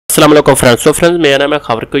अस्सलाम वालेकुम friends. So friends, मेरा नाम है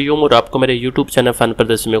खबर कयूम और आपको मेरे यूट्यूब चैनल फन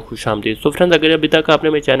प्रदर्शन में खुश आमदीद। सो फ्रेंड्स, अगर अभी तक आपने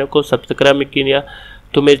मेरे चैनल को सब्सक्राइब नहीं किया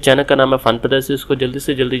तो मेरे चैनल का नाम है फन प्रदर्शन, इसको जल्दी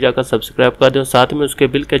से जल्दी जाकर सब्सक्राइब कर दें। साथ में उसके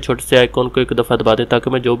बिल के छोटे से आइकॉन को एक दफ़ा दबा दें ताकि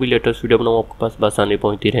मैं जो भी लेटेस्ट वीडियो बनाऊँ आपके पास आसानी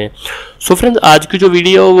पहुँचती रहे। सो फ्रेंड्स, आज की जो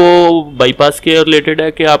वीडियो वो बाईपास के रिलेटेड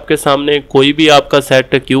है कि आपके सामने कोई भी आपका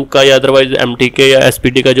सेट क्यू का या अदरवाइज MTK या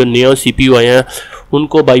SPD का जो नया CPU आए हैं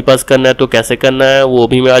उनको बाईपास करना है तो कैसे करना है वो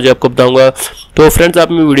भी मैं आज आपको बताऊंगा। तो फ्रेंड्स,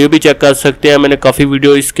 आप मेरी वीडियो भी चेक कर सकते हैं, मैंने काफ़ी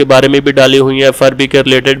वीडियो इसके बारे में भी डाली हुई है, FRB के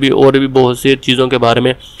रिलेटेड भी और भी बहुत सी चीज़ों के बारे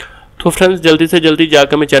में। तो फ्रेंड्स, जल्दी से जल्दी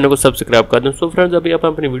जाकर मेरे चैनल को सब्सक्राइब कर दें। सो फ्रेंड्स, अभी आप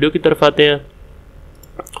अपनी वीडियो की तरफ आते हैं।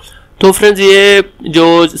 तो फ्रेंड्स, ये जो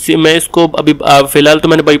मैं इसको अभी फ़िलहाल तो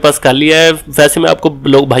मैंने बाईपास कर लिया है। वैसे मैं आपको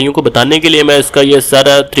लोग भाइयों को बताने के लिए मैं इसका ये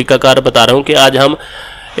सारा तरीकाकार बता रहा हूँ कि आज हम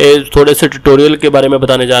थोड़े से ट्यूटोरियल के बारे में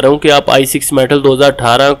बताने जा रहा हूं कि आप i6 मेटल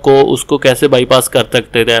 2018 को उसको कैसे बाईपास कर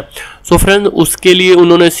सकते थे। सो फ्रेंड, उसके लिए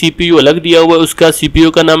उन्होंने CPU अलग दिया हुआ है, उसका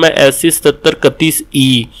CPU का नाम है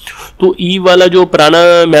SC7731E। तो E वाला जो पुराना,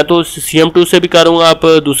 मैं तो CM2 से भी करूँगा, आप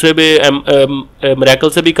दूसरे भी मिरेकल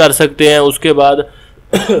से भी कर सकते हैं, उसके बाद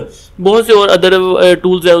बहुत से और अदर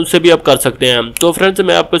टूल्स हैं उससे भी आप कर सकते हैं। तो फ्रेंड्स,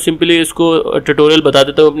 मैं आपको सिंपली इसको ट्यूटोरियल बता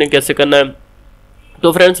देता हूँ अपने कैसे करना है।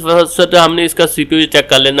 तो फ्रेंड्स, फर्स्ट हमने इसका CPU चेक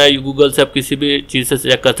कर लेना है, गूगल से आप किसी भी चीज़ से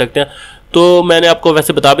चेक कर सकते हैं। तो मैंने आपको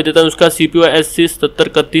वैसे बता भी देता हूँ, उसका CPU है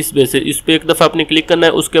SC7731 बेस। इस पर एक दफ़ा आपने क्लिक करना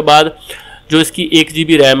है, उसके बाद जो इसकी 1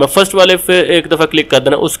 GB रैम है फर्स्ट वाले पे एक दफ़ा क्लिक कर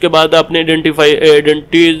देना, उसके बाद आपने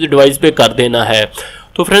आइडेंटिटी डिवाइस पे कर देना है।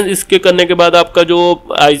 तो फ्रेंड्स, इसके करने के बाद आपका जो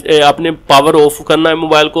आपने पावर ऑफ करना है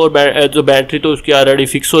मोबाइल को, और जो बैटरी तो उसकी ऑलरेडी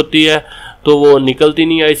फिक्स होती है तो वो निकलती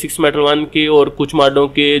नहीं है i6 मेटल 1 की, और कुछ मॉडलों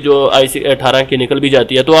की जो i18 की निकल भी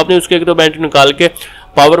जाती है। तो आपने उसके एक तो बैटरी निकाल के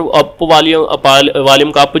पावर अप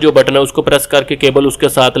वॉल्यूम का अप जो बटन है उसको प्रेस करके केबल उसके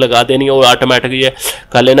साथ लगा देनी है और ऑटोमेटिक ये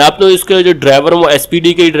कर लेना। आप तो इसके जो ड्राइवर वो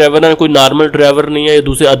SPD के ड्राइवर है, कोई नॉर्मल ड्राइवर नहीं है,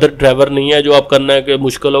 दूसरे अदर ड्राइवर नहीं है जो आप करना है कि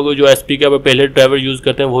मुश्किल होगा। जो SP के पहले ड्राइवर यूज़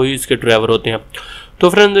करते हैं वही इसके ड्राइवर होते हैं। तो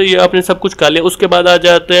फ्रेंड्स, ये आपने सब कुछ कर लिया, उसके बाद आ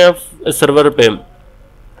जाते हैं सर्वर पे,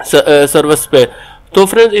 सर्विस पे। तो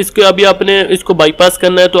फ्रेंड्स, इसके अभी आपने इसको बाईपास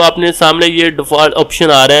करना है तो आपने सामने ये डिफ़ॉल्ट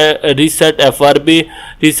ऑप्शन आ रहा है, reset FRB,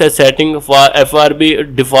 reset setting FRB,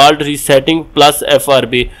 default resetting plus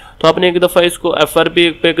FRB। तो आपने एक दफ़ा इसको FRB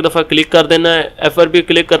पे एक दफ़ा क्लिक कर देना है। FRB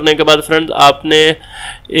क्लिक करने के बाद फ्रेंड्स, आपने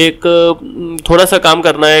एक थोड़ा सा काम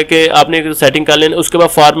करना है कि आपने एक सेटिंग कर लेना, उसके बाद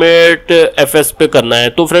फॉर्मेट FS पे करना है।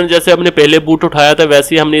 तो फ्रेंड्स, जैसे हमने पहले बूट उठाया था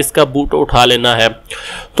वैसे ही हमने इसका बूट उठा लेना है।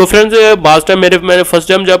 तो फ्रेंड्स, लास्ट टाइम मैंने फर्स्ट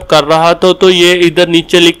टाइम जब कर रहा था तो ये इधर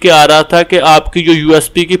नीचे लिख के आ रहा था कि आपकी जो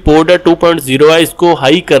USB की पोर्ट है 2.0 है, इसको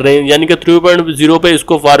हाई कर रहे हैं, यानी कि 3.0 पे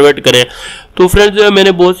इसको फॉरवर्ड करें। तो फ्रेंड्स,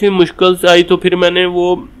 मैंने बहुत सी मुश्किल से आई तो फिर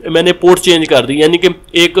मैंने पोर्ट चेंज कर दी, यानी कि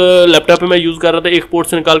एक लैपटॉप में मैं यूज़ कर रहा था, एक पोर्ट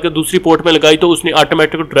से निकाल के दूसरी पोर्ट में लगाई तो उसने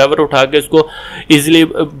ऑटोमेटिक ड्राइवर उठा के इसको इजीली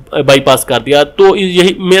बाईपास कर दिया। तो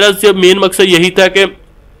यही मेरा सिर्फ मेन मकसद यही था कि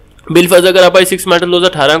बिलफर्ज अगर आप i6 मेटल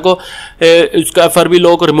 2018 को इसका FRB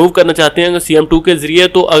लॉ को रिमूव करना चाहते हैं CM2 के जरिए,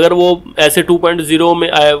 तो अगर वो ऐसे 2.0 में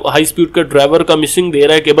हाई स्पीड का ड्राइवर का मिसिंग दे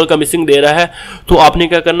रहा है, केबल का मिसिंग दे रहा है, तो आपने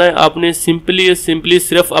क्या करना है, आपने सिंपली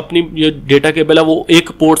सिर्फ अपनी जो डेटा केबल है वो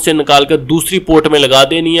एक पोर्ट से निकाल कर दूसरी पोर्ट में लगा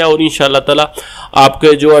देनी है और इंशाल्लाह ताला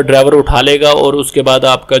आपके जो ड्राइवर उठा लेगा और उसके बाद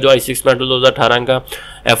आपका जो i6 मेटल 2018 का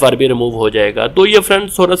FRB रिमूव हो जाएगा। तो ये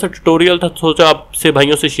फ्रेंड्स थोड़ा सा ट्यूटोरियल था, सोचा आपसे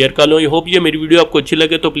भाइयों से शेयर कर लो। आई होप ये मेरी वीडियो आपको अच्छी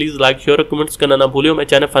लगे तो प्लीज़ लाइक शेयर और कमेंट्स करना ना भूलियो। मैं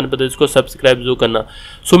चैनल फन प्रदर्शन को सब्सक्राइब जरूर करना।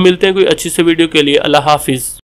 सो मिलते हैं कोई अच्छी सी वीडियो के लिए। अल्लाह हाफिज़।